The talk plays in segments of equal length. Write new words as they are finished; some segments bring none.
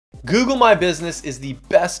Google My Business is the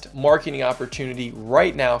best marketing opportunity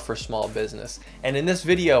right now for small business. And in this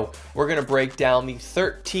video, we're gonna break down the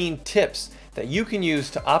 13 tips that you can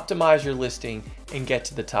use to optimize your listing and get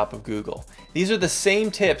to the top of Google. These are the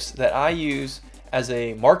same tips that I use as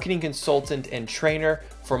a marketing consultant and trainer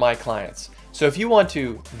for my clients. So if you want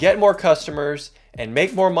to get more customers and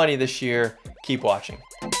make more money this year, keep watching.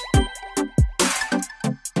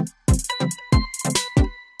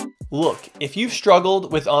 Look, if you've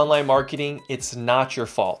struggled with online marketing, it's not your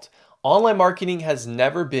fault. Online marketing has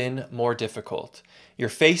never been more difficult. Your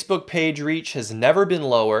Facebook page reach has never been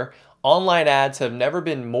lower. Online ads have never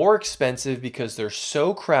been more expensive because they're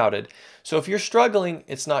so crowded. So if you're struggling,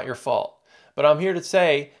 it's not your fault. But I'm here to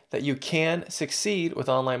say that you can succeed with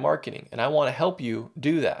online marketing, and I want to help you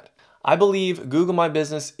do that. I believe Google My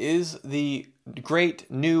Business is the great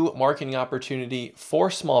new marketing opportunity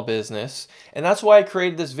for small business, and that's why I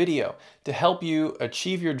created this video, to help you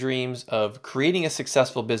achieve your dreams of creating a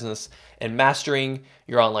successful business and mastering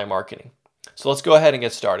your online marketing. So let's go ahead and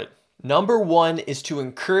get started. Number one is to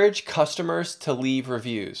encourage customers to leave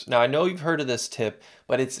reviews. Now, I know you've heard of this tip,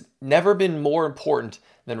 but it's never been more important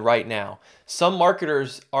than right now. Some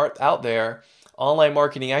marketers out there, online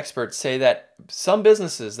marketing experts, say that some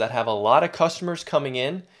businesses that have a lot of customers coming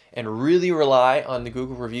in and really rely on the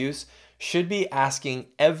Google reviews should be asking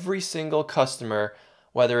every single customer,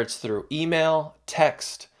 whether it's through email,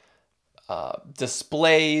 text,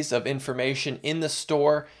 displays of information in the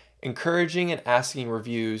store, encouraging and asking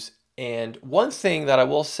reviews. And one thing that I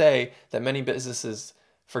will say that many businesses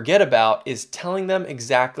forget about is telling them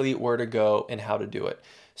exactly where to go and how to do it.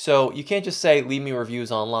 So you can't just say, leave me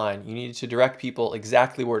reviews online. You need to direct people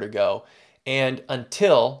exactly where to go. And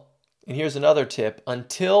here's another tip,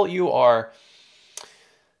 until you are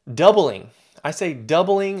doubling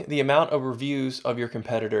the amount of reviews of your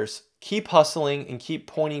competitors, keep hustling and keep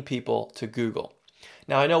pointing people to Google.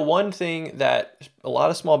 Now, I know one thing that a lot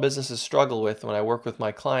of small businesses struggle with when I work with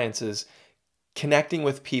my clients is connecting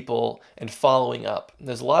with people and following up.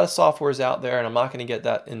 There's a lot of softwares out there, and I'm not going to get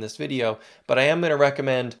that in this video, but I am going to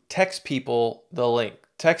recommend text people the link.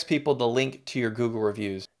 Text people the link to your Google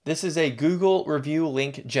reviews. This is a Google review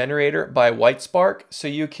link generator by Whitespark, so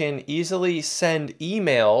you can easily send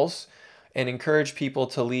emails and encourage people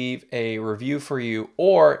to leave a review for you,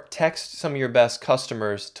 or text some of your best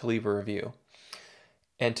customers to leave a review.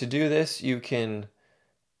 And to do this, you can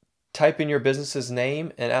type in your business's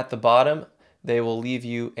name, and at the bottom, they will leave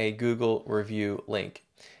you a Google review link.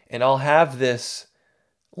 And I'll have this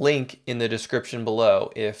link in the description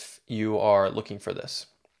below if you are looking for this.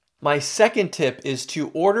 My second tip is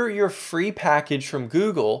to order your free package from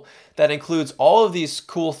Google that includes all of these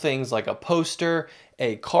cool things like a poster,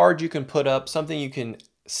 a card you can put up, something you can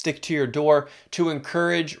stick to your door to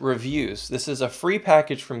encourage reviews. This is a free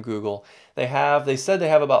package from Google. They said they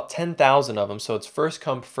have about 10,000 of them, so it's first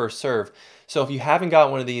come, first serve. So if you haven't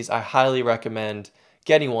got one of these, I highly recommend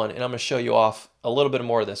getting one, and I'm going to show you off a little bit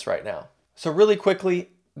more of this right now. So really quickly,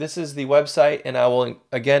 this is the website, and I will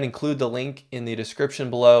again include the link in the description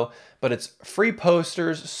below, but it's free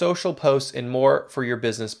posters, social posts, and more for your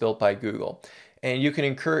business built by Google. And you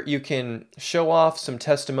can show off some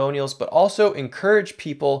testimonials, but also encourage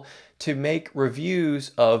people to make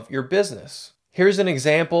reviews of your business. Here's an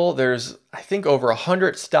example. There's, I think, over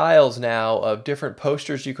 100 styles now of different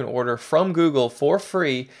posters you can order from Google for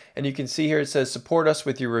free. And you can see here it says, support us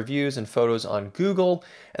with your reviews and photos on Google.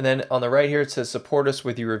 And then on the right here, it says, support us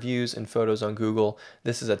with your reviews and photos on Google.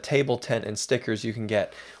 This is a table tent and stickers you can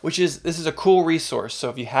get, this is a cool resource. So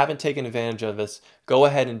if you haven't taken advantage of this, go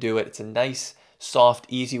ahead and do it. It's a nice, soft,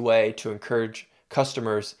 easy way to encourage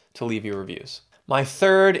customers to leave you reviews. My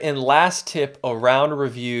third and last tip around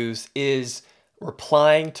reviews is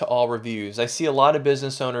replying to all reviews. I see a lot of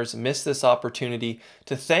business owners miss this opportunity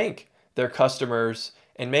to thank their customers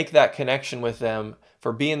and make that connection with them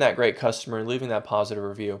for being that great customer and leaving that positive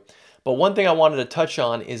review. But one thing I wanted to touch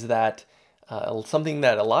on is that something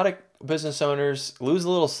that a lot of business owners lose a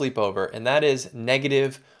little sleep over, and that is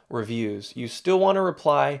negative reviews. You still want to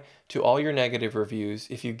reply to all your negative reviews.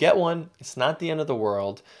 If you get one, it's not the end of the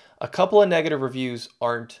world. A couple of negative reviews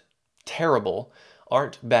aren't terrible,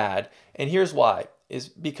 aren't bad. And here's why, is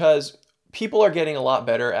because people are getting a lot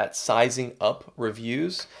better at sizing up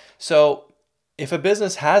reviews. So if a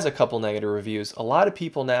business has a couple negative reviews, a lot of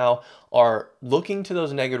people now are looking to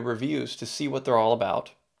those negative reviews to see what they're all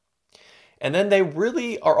about. And then they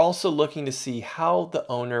really are also looking to see how the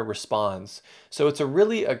owner responds. So it's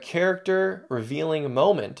really a character revealing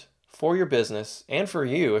moment for your business and for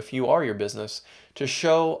you, if you are your business, to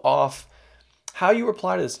show off how you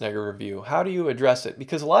reply to this negative review. How do you address it?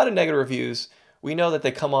 Because a lot of negative reviews we know that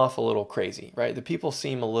they come off a little crazy, right? The people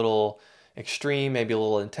seem a little extreme, maybe a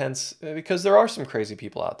little intense, because there are some crazy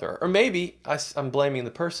people out there. Or maybe I'm blaming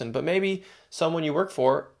the person, but maybe someone you work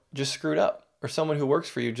for just screwed up, or someone who works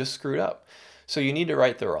for you just screwed up. So you need to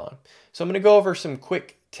right the wrong. So I'm going to go over some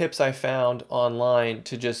quick tips I found online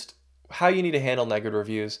to just how you need to handle negative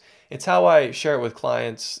reviews. It's how I share it with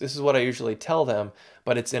clients. This is what I usually tell them,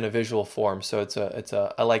 but it's in a visual form. So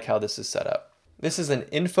I like how this is set up. This is an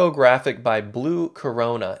infographic by Blue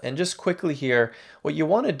Corona. And just quickly here, what you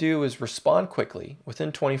want to do is respond quickly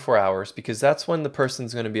within 24 hours, because that's when the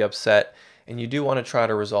person's going to be upset, and you do want to try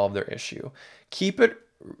to resolve their issue. Keep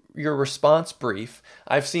your response brief.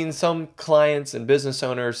 I've seen some clients and business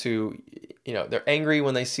owners who, they're angry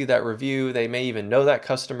when they see that review. They may even know that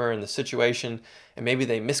customer and the situation, and maybe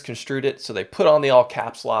they misconstrued it, so they put on the all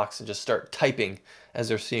caps locks and just start typing as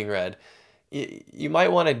they're seeing red. You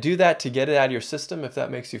might want to do that to get it out of your system if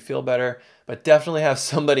that makes you feel better, but definitely have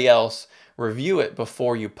somebody else review it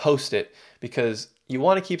before you post it, because you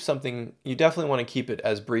definitely want to keep it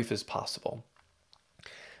as brief as possible.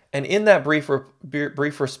 And in that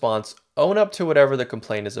brief response, own up to whatever the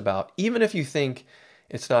complaint is about. Even if you think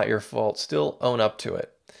it's not your fault, still own up to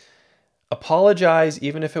it. Apologize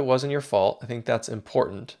even if it wasn't your fault. I think that's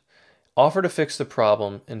important. Offer to fix the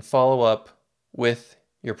problem and follow up with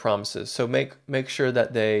your promises. So make sure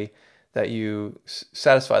that you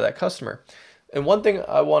satisfy that customer. And one thing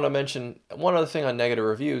I want to mention, one other thing on negative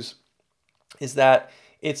reviews, is that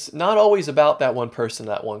it's not always about that one person,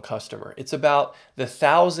 that one customer. It's about the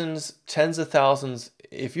thousands, tens of thousands.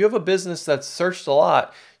 If you have a business that's searched a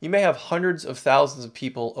lot, you may have hundreds of thousands of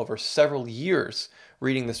people over several years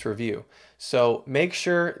reading this review. So make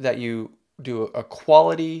sure that you do a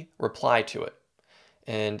quality reply to it.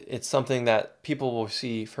 And it's something that people will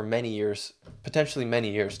see for many years, potentially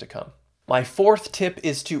many years to come. My fourth tip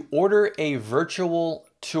is to order a virtual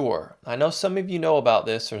tour. I know some of you know about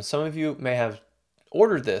this, or some of you may have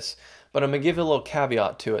ordered this, but I'm gonna give a little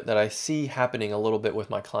caveat to it that I see happening a little bit with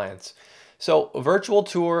my clients. So a virtual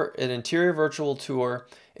tour, an interior virtual tour,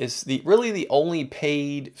 is really the only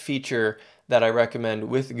paid feature that I recommend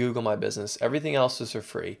with Google My Business. Everything else is for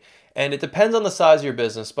free. And it depends on the size of your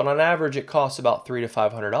business, but on average it costs about $300 to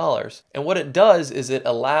 $500. And what it does is it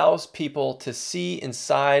allows people to see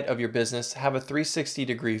inside of your business, have a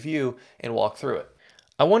 360-degree view, and walk through it.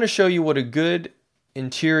 I want to show you what a good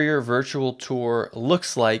interior virtual tour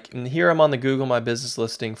looks like. And here I'm on the Google My Business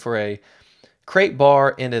listing for a crate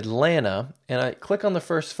bar in Atlanta, and I click on the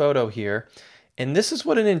first photo here, and this is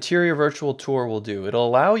what an interior virtual tour will do. It'll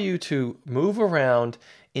allow you to move around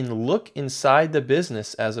and look inside the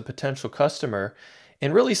business as a potential customer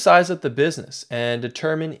and really size up the business and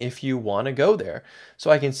determine if you want to go there. So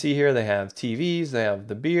I can see here they have TVs, they have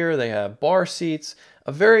the beer, they have bar seats,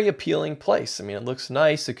 a very appealing place. I mean, it looks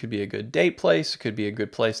nice. It could be a good date place. It could be a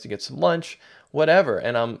good place to get some lunch, whatever.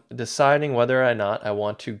 And I'm deciding whether or not I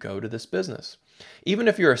want to go to this business. Even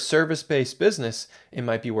if you're a service-based business, it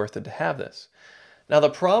might be worth it to have this. Now the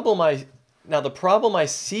problem I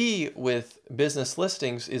see with business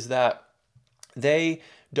listings is that they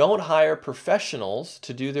don't hire professionals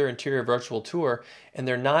to do their interior virtual tour, and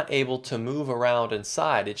they're not able to move around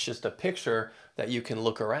inside. It's just a picture that you can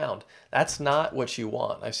look around. That's not what you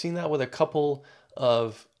want. I've seen that with a couple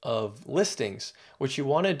of listings. What you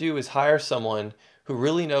want to do is hire someone who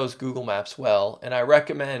really knows Google Maps well, and I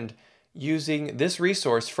recommend using this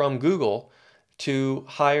resource from Google to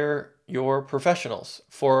hire your professionals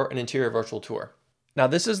for an interior virtual tour. Now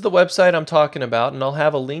this is the website I'm talking about, and I'll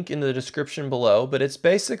have a link in the description below, but it's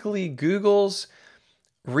basically Google's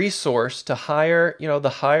resource to hire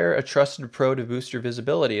a trusted pro to boost your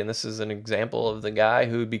visibility. And this is an example of the guy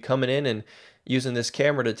who would be coming in and using this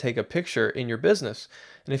camera to take a picture in your business.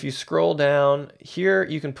 And if you scroll down here,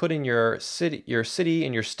 you can put in your city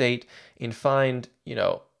and your state and find,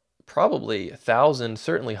 probably 1,000,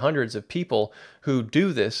 certainly hundreds of people who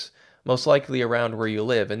do this, most likely around where you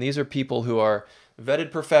live. And these are people who are vetted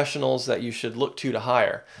professionals that you should look to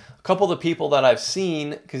hire. A couple of the people that I've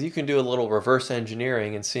seen, because you can do a little reverse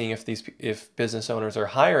engineering and seeing if business owners are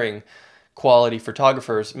hiring quality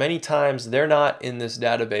photographers, many times they're not in this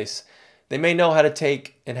database. They may know how to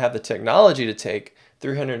take and have the technology to take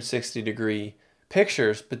 360-degree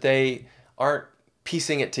pictures, but they aren't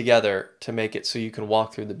piecing it together to make it so you can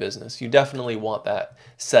walk through the business. You definitely want that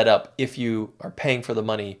set up if you are paying for the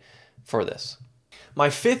money for this.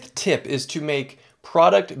 My fifth tip is to make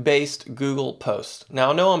product-based Google posts.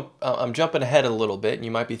 Now I know I'm jumping ahead a little bit, and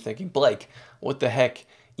you might be thinking, Blake, what the heck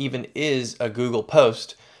even is a Google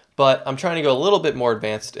post? But I'm trying to go a little bit more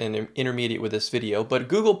advanced and intermediate with this video. But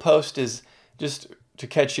Google post is just to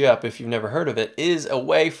catch you up if you've never heard of it, is a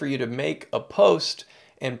way for you to make a post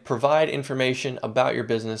and provide information about your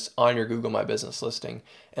business on your Google My Business listing.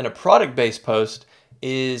 And a product-based post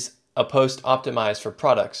is a post optimized for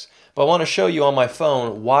products. But I want to show you on my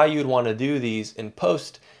phone why you'd want to do these and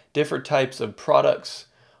post different types of products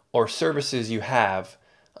or services you have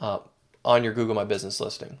on your Google My Business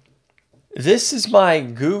listing. This is my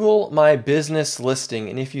Google My Business listing,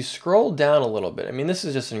 and if you scroll down a little bit, I mean, this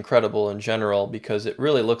is just incredible in general because it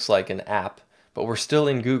really looks like an app, but we're still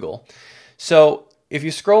in Google. So if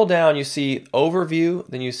you scroll down, you see overview,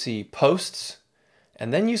 then you see posts,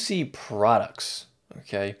 and then you see products,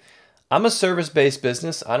 okay? I'm a service-based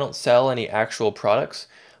business. I don't sell any actual products,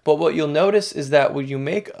 but what you'll notice is that when you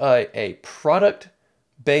make a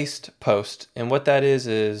product-based post, and what that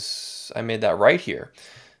is I made that right here.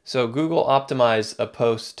 So Google optimized a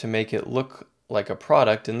post to make it look like a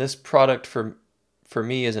product, and this product for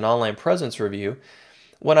me is an online presence review.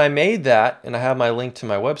 When I made that, and I have my link to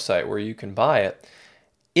my website where you can buy it,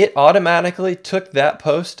 it automatically took that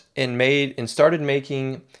post and started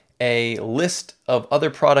making a list of other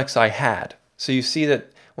products I had. So you see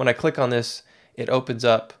that when I click on this, it opens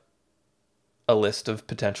up a list of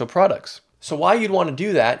potential products. So why you'd want to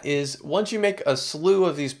do that is once you make a slew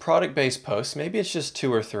of these product-based posts, maybe it's just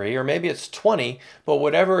 2 or 3, or maybe it's 20, but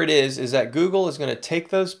whatever it is that Google is going to take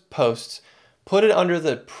those posts, put it under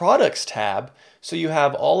the products tab, so you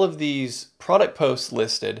have all of these product posts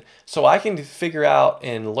listed, so I can figure out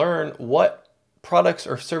and learn what products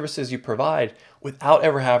or services you provide without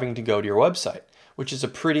ever having to go to your website, which is a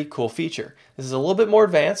pretty cool feature. This is a little bit more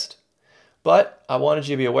advanced, but I wanted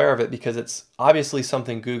you to be aware of it because it's obviously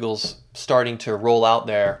something Google's starting to roll out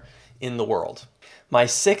there in the world. My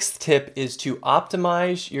 6th tip is to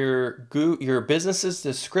optimize your business's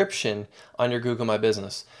description on your Google My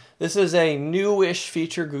Business. This is a newish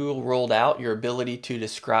feature Google rolled out, your ability to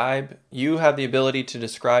describe. You have the ability to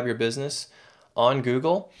describe your business on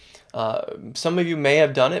Google. Some of you may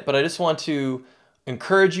have done it, but I just want to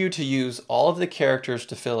encourage you to use all of the characters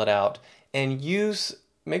to fill it out and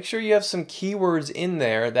make sure you have some keywords in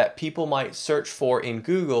there that people might search for in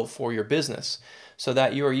Google for your business so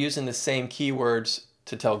that you are using the same keywords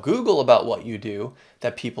to tell Google about what you do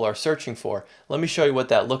that people are searching for. Let me show you what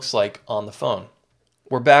that looks like on the phone.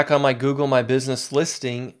 We're back on my Google My Business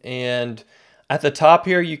listing, and at the top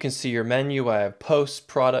here you can see your menu. I have posts,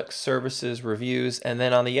 products, services, reviews, and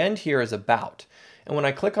then on the end here is about. And when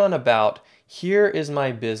I click on about, here is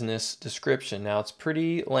my business description. Now it's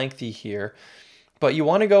pretty lengthy here, but you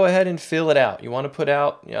want to go ahead and fill it out. You want to put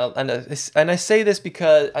out, and I say this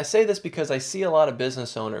because I see a lot of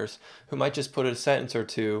business owners who might just put a sentence or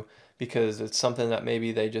two because it's something that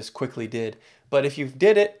maybe they just quickly did. But if you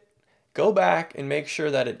did it, go back and make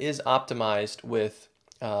sure that it is optimized with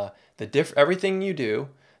everything you do,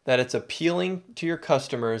 that it's appealing to your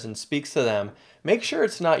customers and speaks to them. Make sure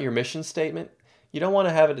it's not your mission statement. You don't want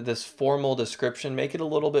to have it this formal description. Make it a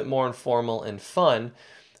little bit more informal and fun.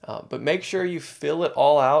 But make sure you fill it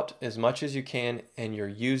all out as much as you can and you're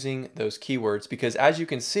using those keywords because as you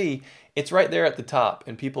can see, it's right there at the top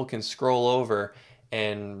and people can scroll over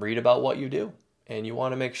and read about what you do. And you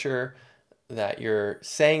want to make sure that you're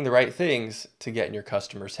saying the right things to get in your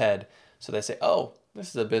customer's head so they say, oh, this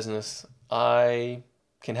is a business I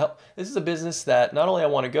can help. This is a business that not only I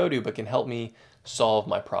want to go to, but can help me solve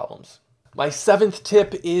my problems. My 7th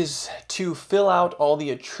tip is to fill out all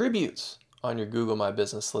the attributes on your Google My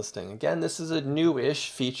Business listing. Again, this is a newish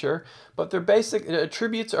feature, but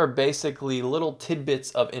attributes are basically little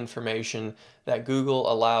tidbits of information that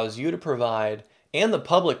Google allows you to provide and the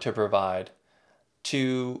public to provide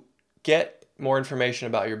to get more information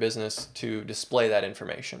about your business to display that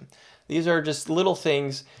information. These are just little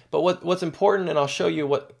things, but what's important, and I'll show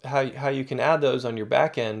you how you can add those on your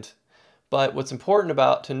back end, but what's important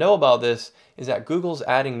to know about this is that Google's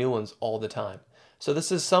adding new ones all the time. So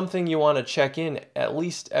this is something you want to check in at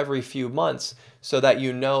least every few months so that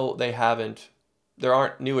you know there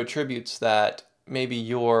aren't new attributes that maybe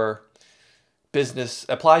your business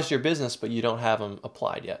applies to your business, but you don't have them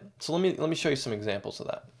applied yet. So let me show you some examples of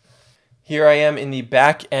that. Here I am in the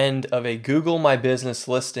back end of a Google My Business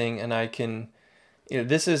listing, and I can,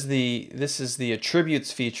 this is the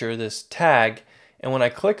attributes feature, this tag. And when I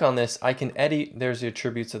click on this, I can edit, there's the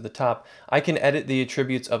attributes at the top. I can edit the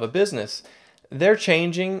attributes of a business. They're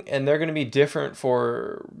changing and they're going to be different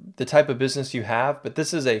for the type of business you have, but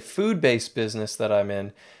this is a food-based business that I'm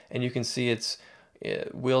in, and you can see it's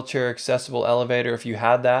wheelchair accessible elevator. If you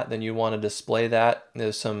had that, then you want to display that.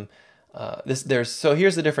 There's some so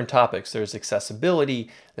here's the different topics. There's accessibility,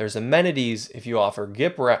 there's amenities, if you offer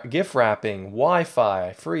gift wrapping,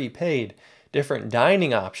 Wi-Fi, free, paid, different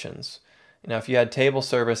dining options. Now, if you had table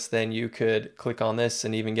service, then you could click on this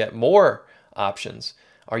and even get more options.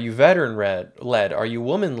 Are you veteran-led? Are you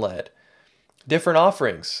woman-led? Different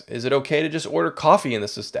offerings. Is it okay to just order coffee in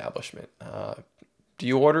this establishment? Do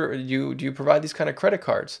you provide these kind of credit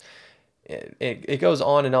cards? It goes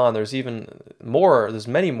on and on. There's even more. There's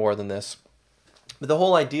many more than this. But the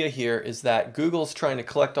whole idea here is that Google's trying to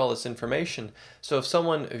collect all this information. So if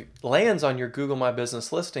someone lands on your Google My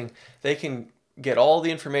Business listing, they can get all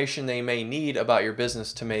the information they may need about your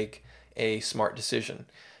business to make a smart decision.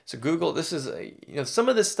 So Google, this is, some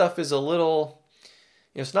of this stuff is a little,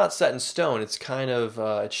 it's not set in stone. It's kind of,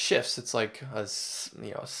 it shifts. It's like a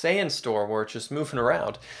sandstorm where it's just moving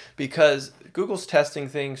around because Google's testing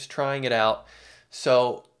things, trying it out.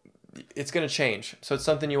 So it's going to change. So it's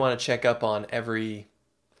something you want to check up on every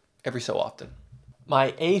so often.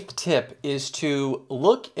 My 8th tip is to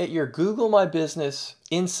look at your Google My Business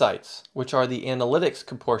insights, which are the analytics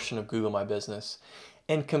portion of Google My Business,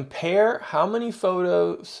 and compare how many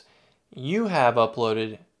photos you have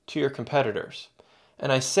uploaded to your competitors.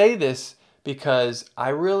 And I say this because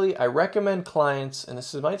I recommend clients, and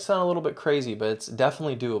this might sound a little bit crazy, but it's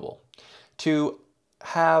definitely doable, to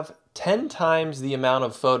have 10 times the amount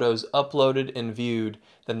of photos uploaded and viewed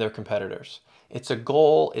than their competitors. It's a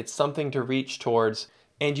goal, it's something to reach towards,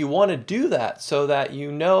 and you want to do that so that you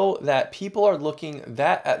know that people are looking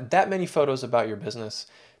at that many photos about your business.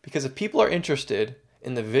 Because if people are interested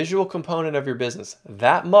in the visual component of your business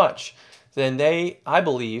that much, then I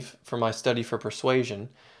believe, from my study for persuasion,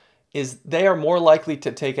 is they are more likely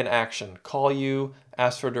to take an action, call you,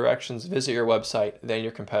 ask for directions, visit your website than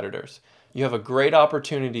your competitors. You have a great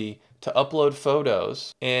opportunity to upload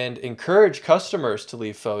photos and encourage customers to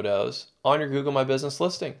leave photos on your Google My Business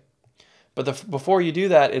listing. But before you do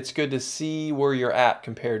that, it's good to see where you're at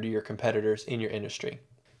compared to your competitors in your industry.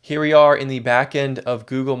 Here we are in the back end of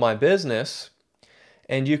Google My Business,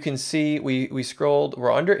 and you can see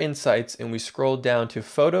we're under Insights, and we scrolled down to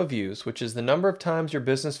Photo Views, which is the number of times your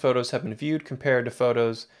business photos have been viewed compared to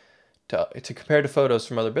photos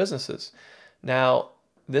from other businesses. Now,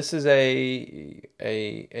 this is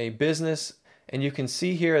a business, and you can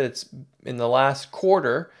see here that's in the last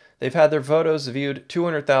quarter, they've had their photos viewed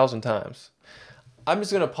 200,000 times. I'm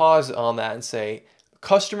just going to pause on that and say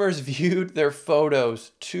customers viewed their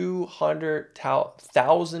photos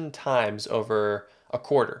 200,000 times over a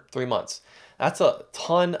quarter, 3 months. That's a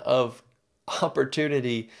ton of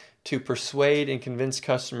opportunity to persuade and convince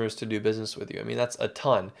customers to do business with you. I mean, that's a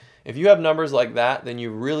ton. If you have numbers like that, then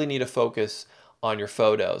you really need to focus on your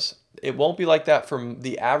photos. It won't be like that for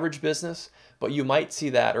the average business, but you might see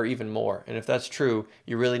that or even more. And if that's true,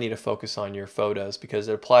 you really need to focus on your photos because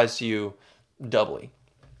it applies to you doubly.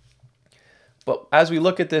 But as we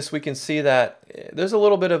look at this, we can see that there's a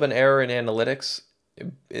little bit of an error in analytics.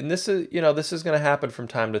 And this is going to happen from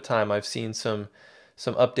time to time. I've seen some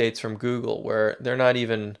updates from Google where they're not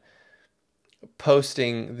even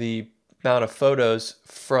posting the amount of photos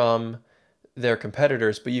from their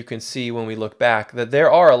competitors, but you can see when we look back that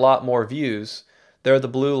there are a lot more views. They're the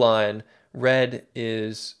blue line. Red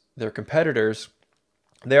is their competitors.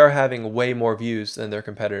 They are having way more views than their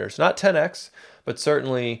competitors. Not 10x, but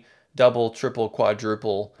certainly double, triple,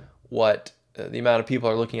 quadruple what the amount of people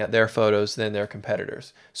are looking at their photos than their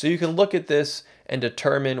competitors. So you can look at this and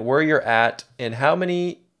determine where you're at and how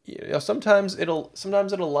many, sometimes it'll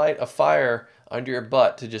light a fire under your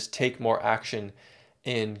butt to just take more action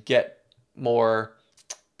and get more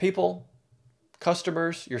people,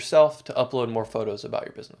 customers, yourself to upload more photos about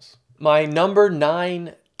your business. My number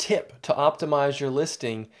 9 tip to optimize your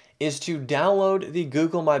listing is to download the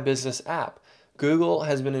Google My Business app. Google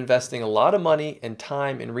has been investing a lot of money and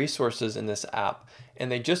time and resources in this app, and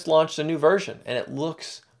they just launched a new version, and it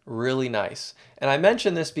looks really nice. And I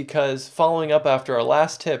mention this because following up after our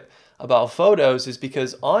last tip about photos is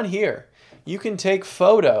because on here, you can take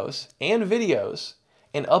photos and videos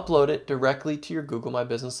and upload it directly to your Google My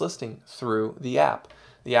Business listing through the app.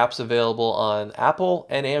 The app's available on Apple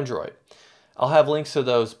and Android. I'll have links to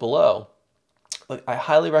those below. But I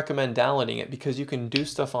highly recommend downloading it because you can do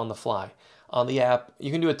stuff on the fly. On the app,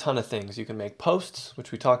 you can do a ton of things. You can make posts,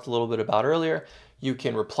 which we talked a little bit about earlier. You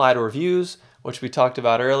can reply to reviews, which we talked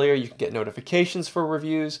about earlier. You can get notifications for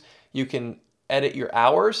reviews. You can edit your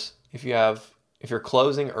hours if you're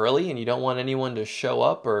closing early and you don't want anyone to show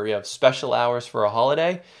up, or you have special hours for a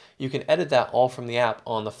holiday. You can edit that all from the app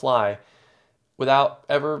on the fly without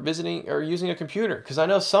ever visiting or using a computer. Because I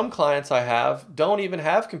know some clients I have don't even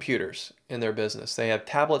have computers in their business. They have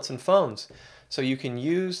tablets and phones. So you can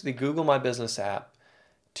use the Google My Business app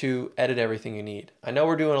to edit everything you need. I know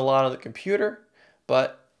we're doing a lot on the computer,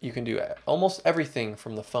 but you can do almost everything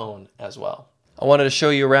from the phone as well. I wanted to show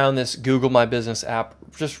you around this Google My Business app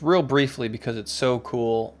just real briefly because it's so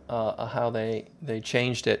cool how they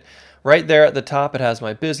changed it. Right there at the top, it has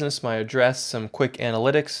my business, my address, some quick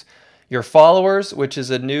analytics, your followers, which is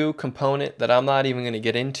a new component that I'm not even going to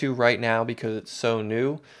get into right now because it's so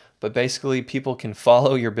new. But basically, people can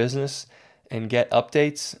follow your business and get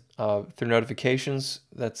updates through notifications.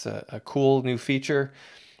 That's a cool new feature.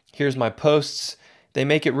 Here's my posts. They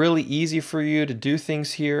make it really easy for you to do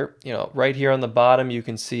things here. You know, right here on the bottom, you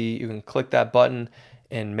can see, you can click that button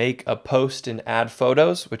and make a post and add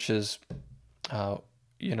photos, which is,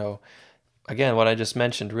 you know, again, what I just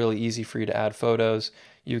mentioned, really easy for you to add photos.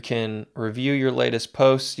 You can review your latest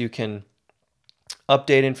posts. You can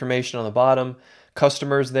update information on the bottom.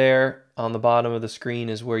 Customers there on the bottom of the screen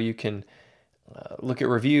is where you can look at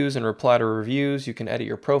reviews and reply to reviews. You can edit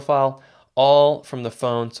your profile, all from the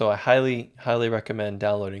phone. So I highly, highly recommend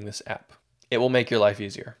downloading this app. It will make your life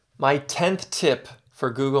easier. My 10th tip for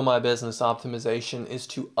Google My Business optimization is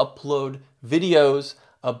to upload videos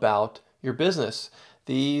about your business.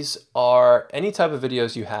 These are any type of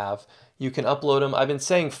videos you have. You can upload them. I've been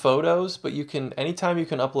saying photos, but you can, anytime you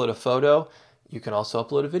can upload a photo, you can also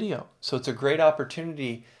upload a video. So it's a great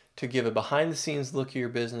opportunity to give a behind the scenes look at your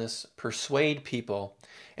business, persuade people.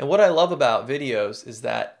 And what I love about videos is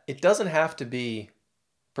that it doesn't have to be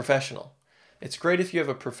professional. It's great if you have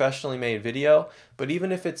a professionally made video, but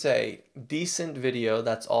even if it's a decent video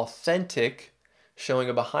that's authentic, showing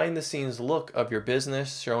a behind the scenes look of your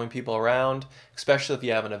business, showing people around, especially if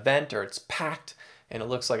you have an event or it's packed and it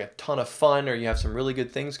looks like a ton of fun or you have some really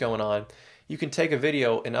good things going on, you can take a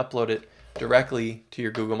video and upload it directly to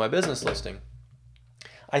your Google My Business listing.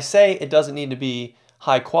 I say it doesn't need to be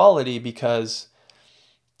high quality because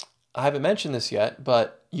I haven't mentioned this yet,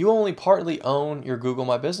 but you only partly own your Google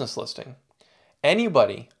My Business listing.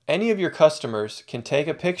 Anybody, any of your customers can take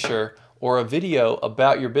a picture or a video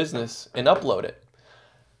about your business and upload it.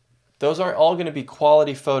 Those aren't all going to be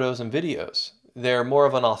quality photos and videos. They're more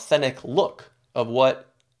of an authentic look of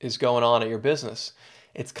what is going on at your business.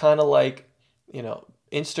 It's kind of like, you know,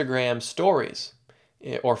 Instagram stories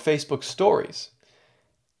or Facebook stories.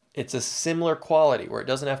 It's a similar quality where it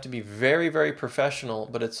doesn't have to be very, very professional,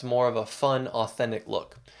 but it's more of a fun, authentic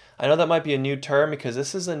look. I know that might be a new term because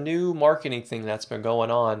this is a new marketing thing that's been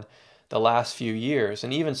going on the last few years,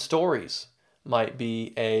 and even stories might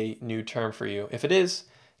be a new term for you. If it is,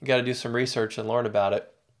 you got to do some research and learn about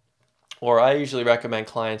it. Or I usually recommend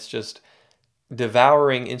clients just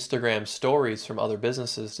devouring Instagram stories from other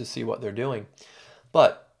businesses to see what they're doing.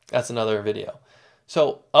 But that's another video.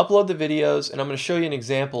 So upload the videos, and I'm going to show you an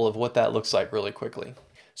example of what that looks like really quickly.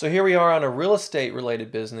 So here we are on a real estate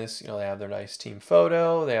related business. You know, they have their nice team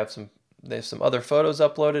photo. They have some other photos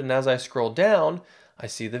uploaded. And as I scroll down, I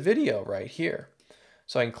see the video right here.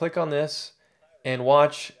 So I can click on this and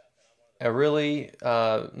watch a really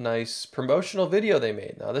nice promotional video they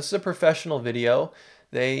made. Now this is a professional video.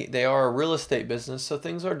 They are a real estate business, so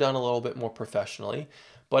things are done a little bit more professionally.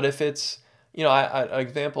 But if it's, you know, an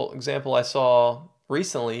example I saw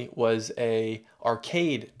recently was a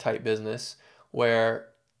arcade type business where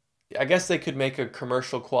I guess they could make a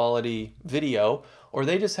commercial quality video, or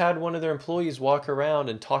they just had one of their employees walk around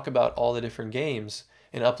and talk about all the different games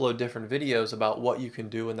and upload different videos about what you can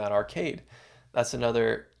do in that arcade. That's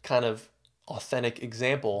another kind of authentic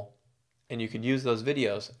example, and you could use those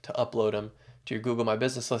videos to upload them to your Google My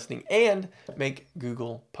Business listing and make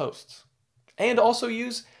Google posts. And also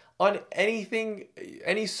use on anything,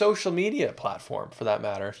 any social media platform for that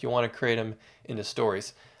matter, if you want to create them into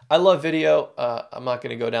stories. I love video. I'm not going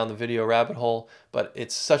to go down the video rabbit hole, but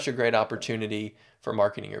it's such a great opportunity for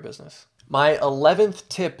marketing your business. My 11th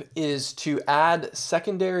tip is to add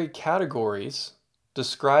secondary categories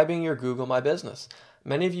describing your Google My Business.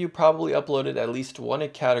 Many of you probably uploaded at least one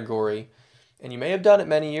category, and you may have done it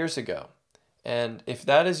many years ago. And if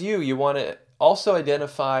that is you, you want to also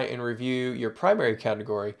identify and review your primary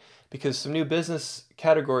category because some new business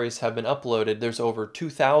categories have been uploaded. There's over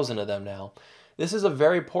 2,000 of them now. This is a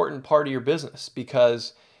very important part of your business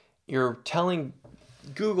because you're telling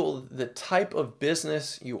Google the type of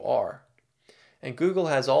business you are. And Google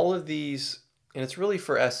has all of these, and it's really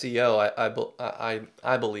for SEO.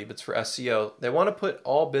 I believe it's for SEO. They want to put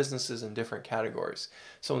all businesses in different categories.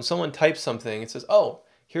 So when someone types something, it says, oh,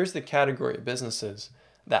 here's the category of businesses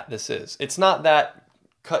that this is. It's not that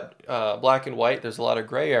cut black and white. There's a lot of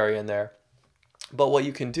gray area in there. But what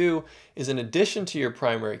you can do is, in addition to your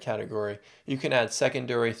primary category, you can add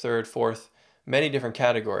secondary, third, fourth, many different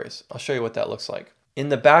categories. I'll show you what that looks like. In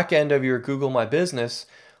the back end of your Google My Business,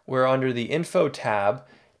 we're under the Info tab,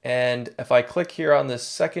 And if I click here on this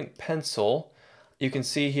second pencil, you can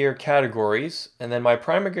see here categories, and then my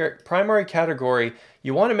primary category,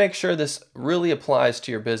 you want to make sure this really applies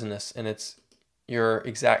to your business and it's your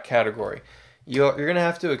exact category. You're going to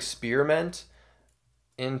have to experiment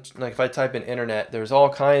in, like if I type in internet, there's all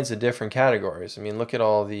kinds of different categories. I mean, look at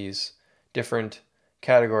all these different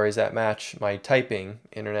categories that match my typing,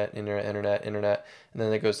 internet, internet, internet, internet, and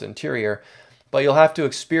then it goes to interior. But you'll have to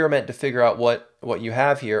experiment to figure out what you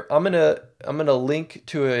have here. I'm gonna link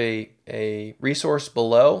to a resource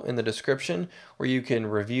below in the description where you can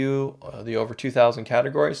review the over 2,000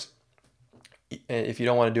 categories if you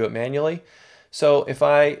don't want to do it manually. So if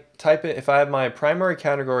I type it, if I have my primary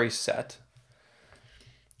category set,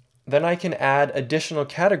 then I can add additional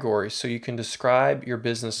categories so you can describe your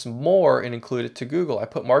business more and include it to Google. I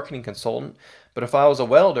put marketing consultant, but if I was a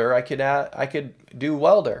welder, I could do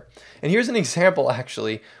welder. And here's an example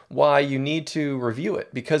actually why you need to review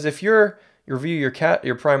it, because if you review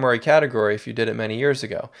your primary category, if you did it many years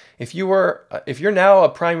ago, if you're now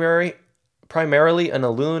primarily an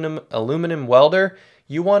aluminum welder,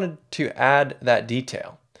 you wanted to add that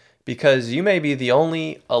detail because you may be the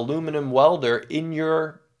only aluminum welder in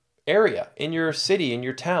your area, in your city, in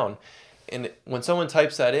your town. And when someone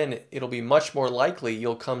types that in, it'll be much more likely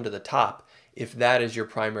you'll come to the top if that is your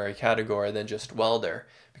primary category than just welder,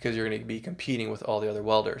 because you're going to be competing with all the other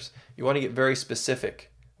welders. You want to get very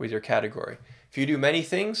specific with your category. If you do many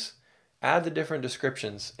things, add the different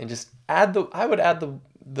descriptions and just I would add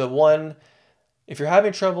the one, if you're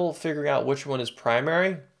having trouble figuring out which one is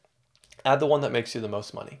primary, add the one that makes you the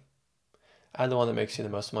most money. Add the one that makes you the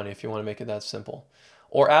most money if you want to make it that simple.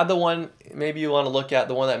 Or add the one, maybe you want to look at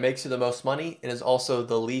the one that makes you the most money and is also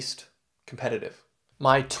the least competitive.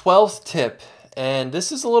 My 12th tip, and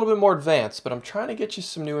this is a little bit more advanced, but I'm trying to get you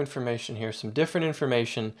some new information here, some different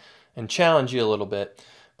information, and challenge you a little bit.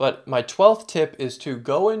 But my 12th tip is to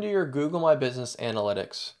go into your Google My Business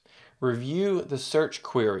Analytics, review the search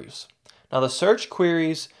queries. Now the search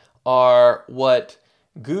queries are what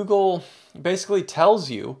Google basically tells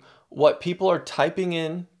you what people are typing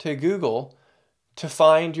in to Google to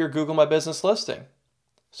find your Google My Business listing.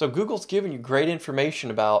 So Google's giving you great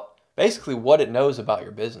information about basically what it knows about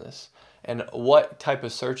your business and what type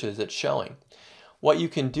of searches it's showing. What you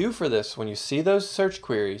can do for this when you see those search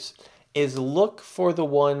queries is look for the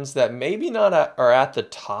ones that maybe not are at the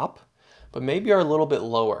top, but maybe are a little bit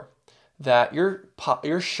lower, that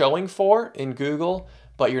you're showing for in Google,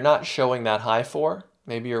 but you're not showing that high for.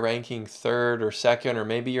 Maybe you're ranking third or second, or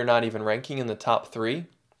maybe you're not even ranking in the top 3.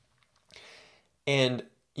 And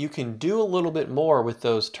you can do a little bit more with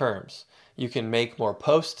those terms. You can make more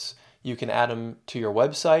posts. You can add them to your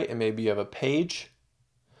website, and maybe you have a page.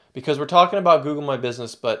 Because we're talking about Google My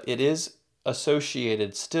Business, but it is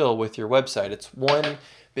associated still with your website. It's one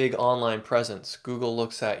big online presence. Google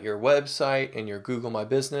looks at your website and your Google My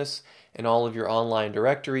Business and all of your online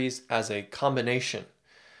directories as a combination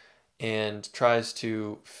and tries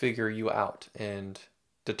to figure you out and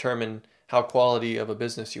determine how quality of a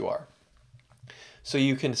business you are. So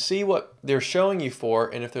you can see what they're showing you for,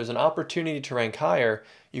 and if there's an opportunity to rank higher,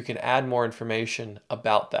 you can add more information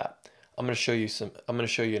about that. I'm going to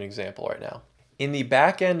show you an example right now. In the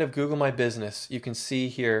back end of Google My Business, you can see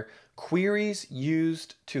here queries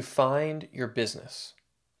used to find your business.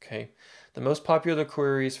 Okay, the most popular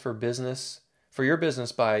queries for your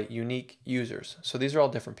business by unique users. So these are all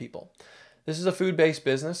different people. This is a food-based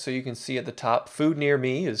business, so you can see at the top, food near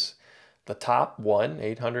me is the top one.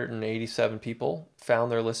 887 people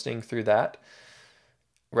found their listing through that.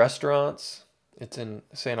 Restaurants, it's in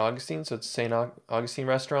St. Augustine, so it's St. Augustine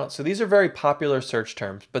restaurant. So these are very popular search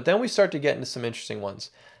terms, but then we start to get into some interesting ones.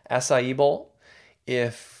 Acai bowl,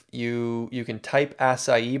 if you can type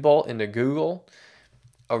acai bowl into Google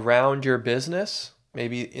around your business,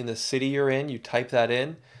 maybe in the city you're in, you type that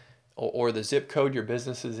in, or the zip code your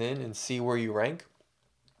business is in, and see where you rank.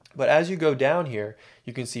 But as you go down here,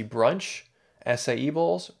 you can see brunch, acai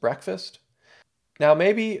bowls, breakfast. Now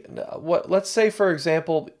maybe, let's say for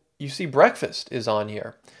example, you see breakfast is on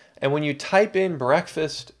here. And when you type in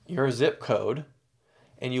breakfast, your zip code,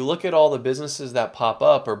 and you look at all the businesses that pop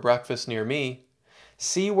up, or breakfast near me,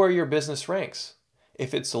 see where your business ranks.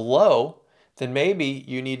 If it's low, then maybe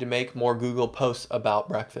you need to make more Google posts about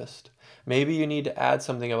breakfast. Maybe you need to add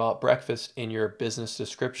something about breakfast in your business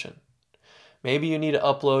description. Maybe you need to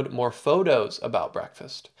upload more photos about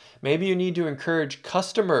breakfast. Maybe you need to encourage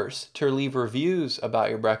customers to leave reviews about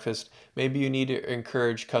your breakfast. Maybe you need to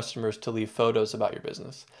encourage customers to leave photos about your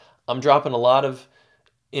business. I'm dropping a lot of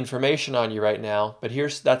information on you right now, but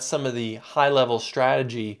that's some of the high-level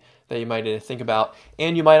strategy that you might need to think about.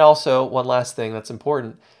 And you might also, one last thing that's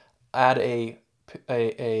important, add a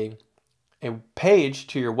page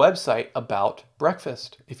to your website about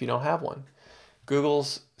breakfast if you don't have one.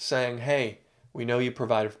 Google's saying, hey, we know you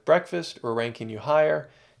provide breakfast, we're ranking you higher.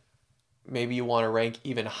 Maybe you want to rank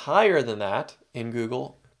even higher than that in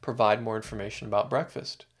Google, provide more information about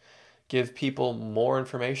breakfast. Give people more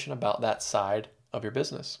information about that side of your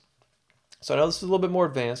business. So I know this is a little bit more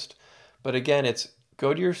advanced, but again, it's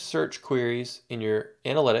go to your search queries in your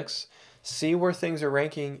analytics, see where things are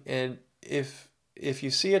ranking, and if you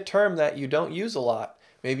see a term that you don't use a lot,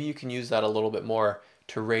 maybe you can use that a little bit more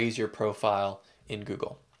to raise your profile in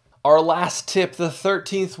Google. Our last tip, the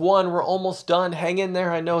 13th one, we're almost done. Hang in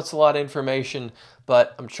there. I know it's a lot of information,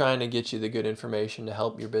 but I'm trying to get you the good information to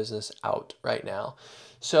help your business out right now.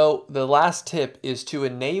 So the last tip is to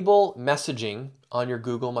enable messaging on your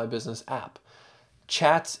Google My Business app.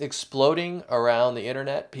 Chat's exploding around the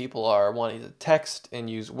internet. People are wanting to text and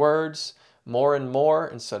use words more and more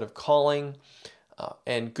instead of calling.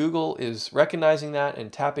 And Google is recognizing that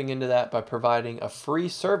and tapping into that by providing a free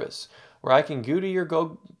service where I can go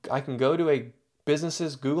to a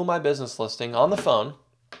business's Google My Business listing on the phone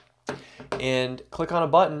and click on a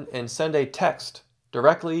button and send a text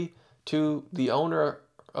directly to the owner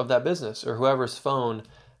of that business or whoever's phone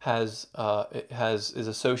is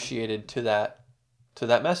associated to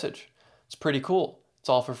that message. It's pretty cool. It's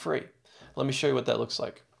all for free. Let me show you what that looks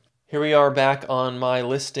like. Here we are back on my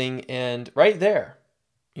listing, and right there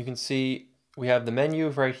you can see we have the menu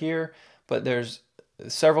right here, but there's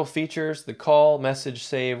several features: the call, message,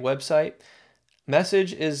 save, website.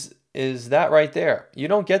 Message is that right there. You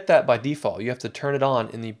don't get that by default. You have to turn it on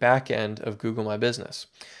in the back end of Google My Business,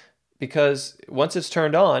 because once it's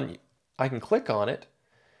turned on, I can click on it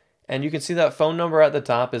and you can see that phone number at the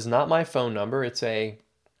top is not my phone number. It's a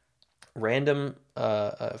random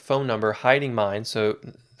phone number hiding mine, so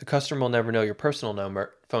the customer will never know your personal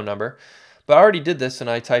phone number. But I already did this and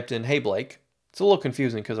I typed in, hey Blake. It's a little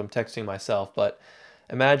confusing because I'm texting myself, but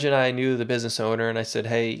imagine I knew the business owner and I said,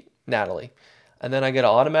 hey Natalie. And then I get an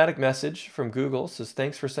automatic message from Google. It says,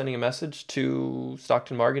 thanks for sending a message to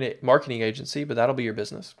Stockton Marketing Agency, but that'll be your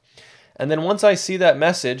business. And then once I see that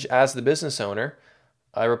message as the business owner,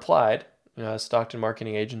 I replied, Stockton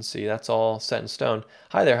Marketing Agency, that's all set in stone.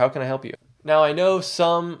 Hi there, how can I help you? Now I know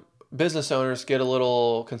some business owners get a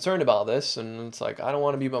little concerned about this, and it's like, I don't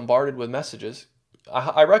want to be bombarded with messages.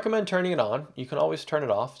 I recommend turning it on. You can always turn it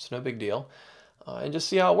off. It's no big deal. And just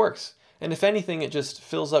see how it works. And if anything, it just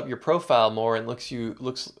fills up your profile more and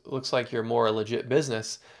looks like you're more a legit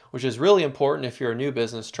business, which is really important if you're a new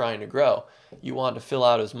business trying to grow. You want to fill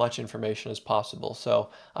out as much information as possible.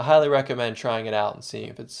 So I highly recommend trying it out and seeing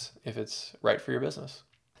if it's right for your business.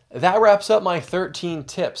 That wraps up my 13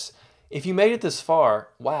 tips. If you made it this far,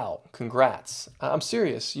 wow, congrats. I'm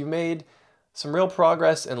serious. You made some real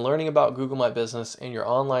progress in learning about Google My Business and your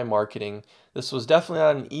online marketing. This was definitely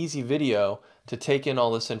not an easy video to take in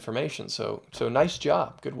all this information. So nice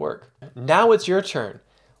job. Good work. Now it's your turn.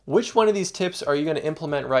 Which one of these tips are you going to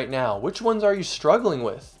implement right now? Which ones are you struggling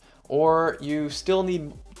with? Or you're still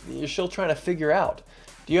trying to figure out?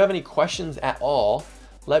 Do you have any questions at all?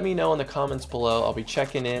 Let me know in the comments below. I'll be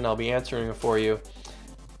checking in. I'll be answering them for you.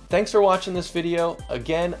 Thanks for watching this video.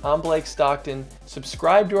 Again, I'm Blake Stockton.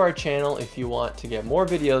 Subscribe to our channel if you want to get more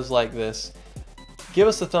videos like this. Give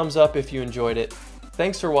us a thumbs up if you enjoyed it.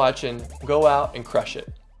 Thanks for watching. Go out and crush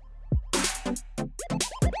it.